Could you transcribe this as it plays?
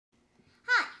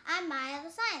I'm Maya the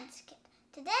Science Kid.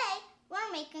 Today,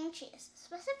 we're making cheese,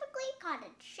 specifically cottage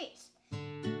cheese.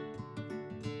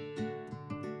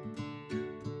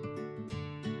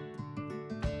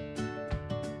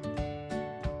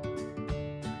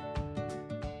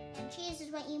 And cheese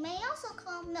is what you may also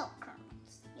call milk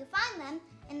kernels. You find them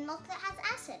in milk that has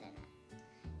acid in it.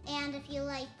 And if you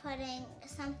like putting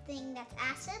something that's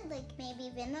acid, like maybe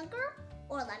vinegar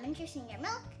or lemon juice in your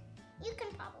milk, you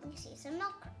can probably see some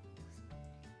milk kernels.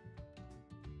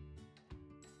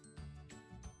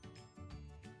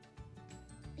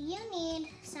 You need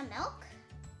some milk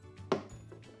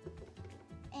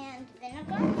and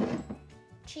vinegar,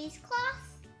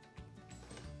 cheesecloth,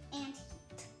 and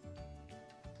heat.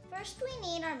 First, we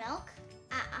need our milk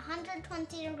at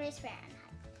 120 degrees Fahrenheit.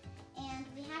 And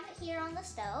we have it here on the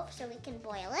stove so we can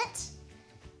boil it.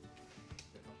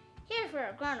 Here's where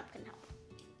a grown-up can help.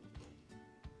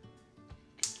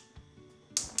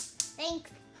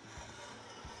 Thanks.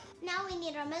 Now we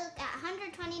need our milk at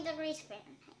 120 degrees Fahrenheit.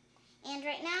 And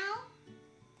right now,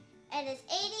 it is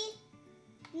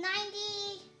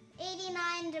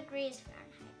 89 degrees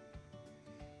Fahrenheit.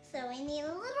 So we need a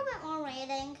little bit more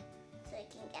rating so we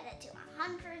can get it to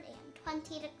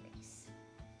 120 degrees.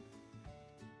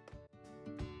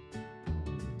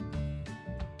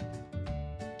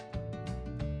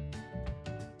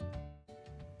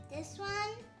 This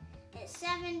one is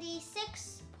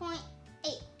 76.8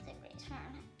 degrees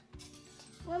Fahrenheit.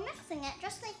 We're mixing it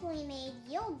just like we made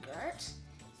yogurt,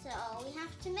 so we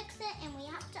have to mix it and we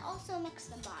have to also mix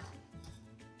the bottom.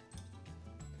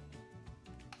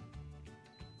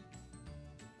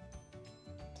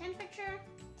 Temperature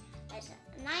is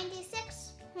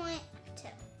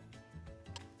 96.2.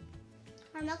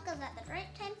 Our milk is at the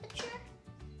right temperature.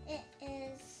 It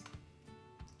is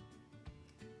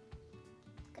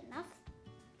good enough.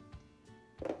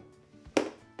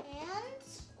 And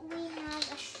we have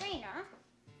a strainer.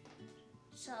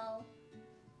 So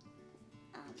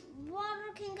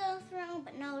water can go through,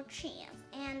 but no cheese.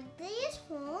 And these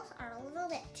holes are a little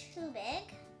bit too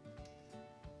big,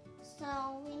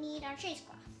 so we need our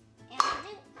cheesecloth.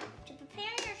 And to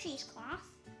prepare your cheesecloth,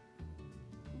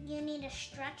 you need to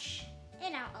stretch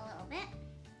it out a little bit,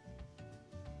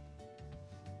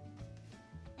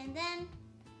 and then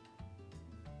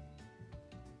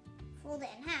fold it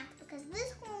in half because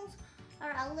these holes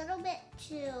are a little bit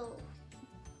too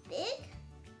big.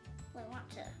 We want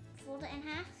to fold it in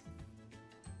half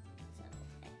so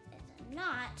it's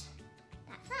not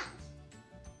that size.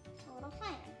 It's a little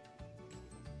finer.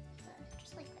 So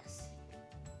just like this.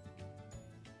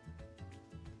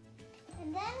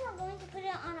 And then we're going to put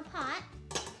it on a pot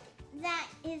that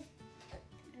is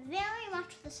very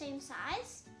much the same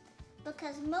size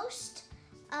because most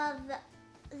of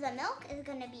the milk is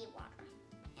going to be water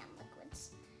and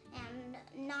liquids and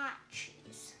not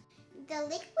cheese. The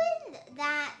liquid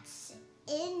that's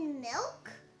in milk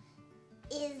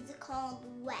is called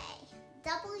whey,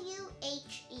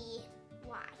 W-H-E-Y.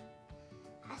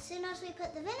 As soon as we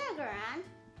put the vinegar on,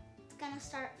 it's gonna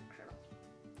start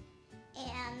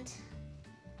curdling. And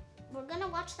we're gonna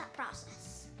watch that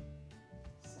process.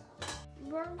 So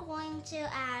we're going to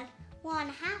add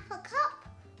 1/2 a cup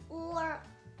or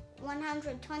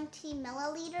 120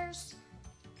 milliliters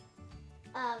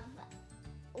of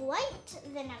white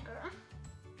vinegar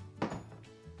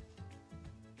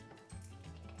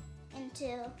into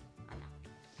our milk.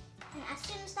 And as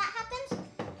soon as that happens,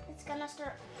 it's gonna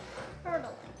start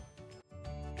curdling.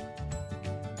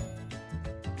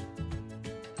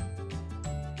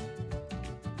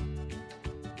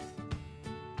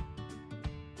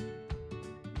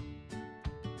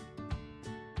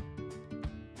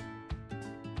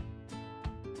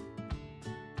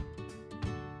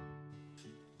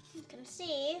 You can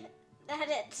see that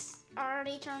it's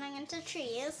already turning into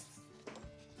cheese,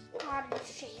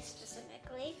 cottage cheese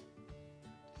specifically.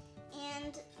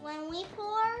 And when we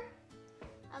pour,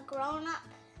 a grown-up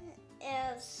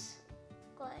is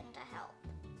going to help.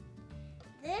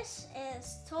 This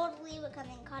is totally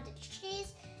becoming cottage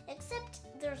cheese, except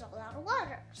there's a lot of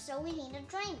water, so we need to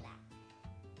drain that.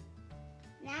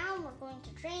 Now we're going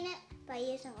to drain it by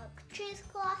using a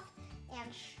cheesecloth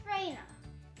and strainer.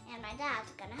 And my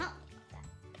dad's gonna help me with that.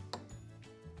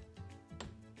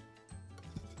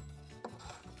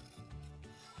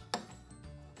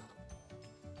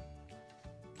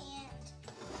 And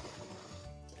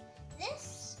this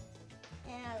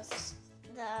is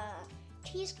the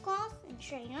cheesecloth and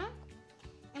strainer.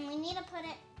 And we need to put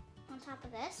it on top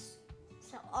of this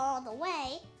so all the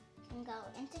whey can go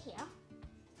into here.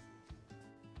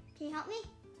 Can you help me?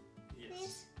 Yes.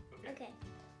 Please? Okay.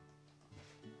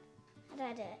 How do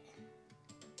I do it?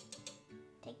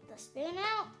 take the spoon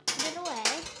out, put it away.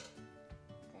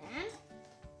 Then,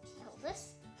 hold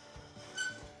this.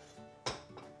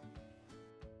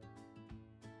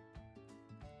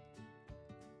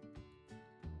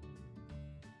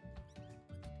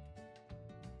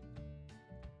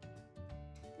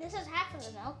 This is half of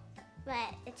the milk, but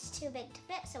it's too big to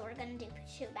fit, so we're gonna do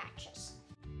 2 batches.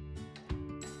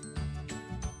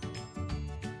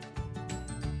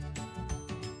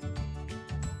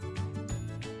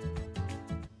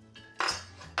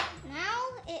 Now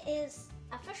it is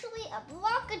officially a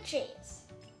block of cheese.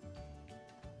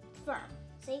 Firm,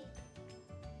 see?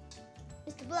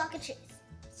 It's a block of cheese.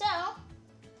 So, I'm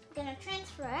gonna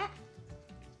transfer it.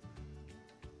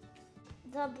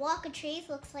 The block of cheese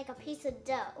looks like a piece of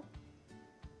dough.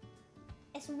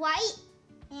 It's white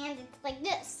and it's like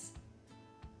this.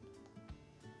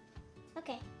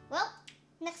 Okay, well,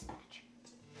 next batch.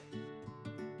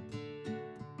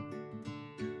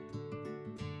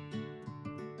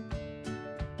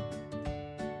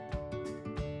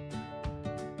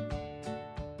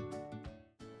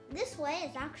 This way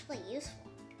is actually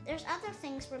useful. There's other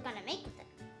things we're gonna make with it.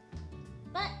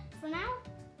 But for now,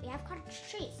 we have cottage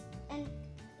cheese. And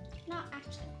not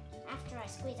actually, after I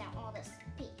squeeze out all this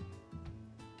whey.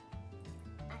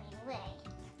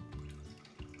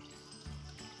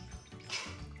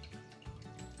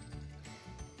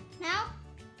 Now,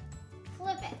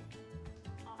 flip it.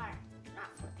 Or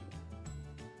not flip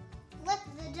it. Flip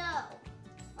the dough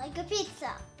like a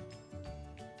pizza.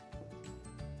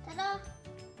 Ta-da!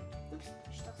 Oops,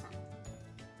 there's still some.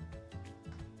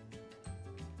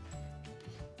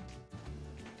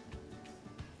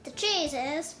 The cheese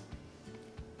is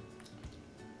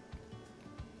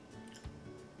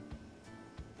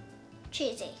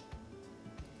cheesy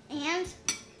and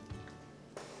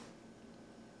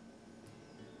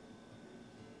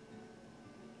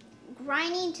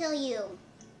grinding till you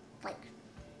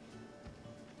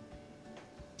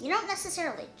don't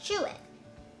necessarily chew it,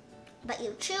 but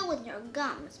you chew with your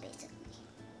gums basically,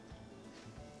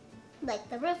 like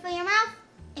the roof of your mouth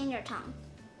and your tongue.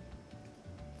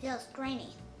 Feels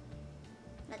grainy,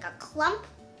 like a clump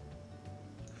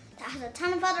that has a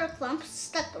ton of other clumps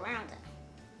stuck around it.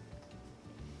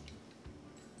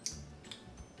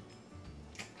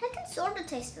 I can sort of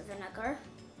taste the vinegar,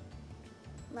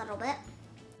 a little bit.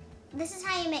 This is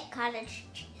how you make cottage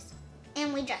cheese,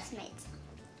 and we just made some.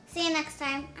 See you next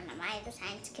time on the My the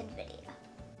Science Kid video.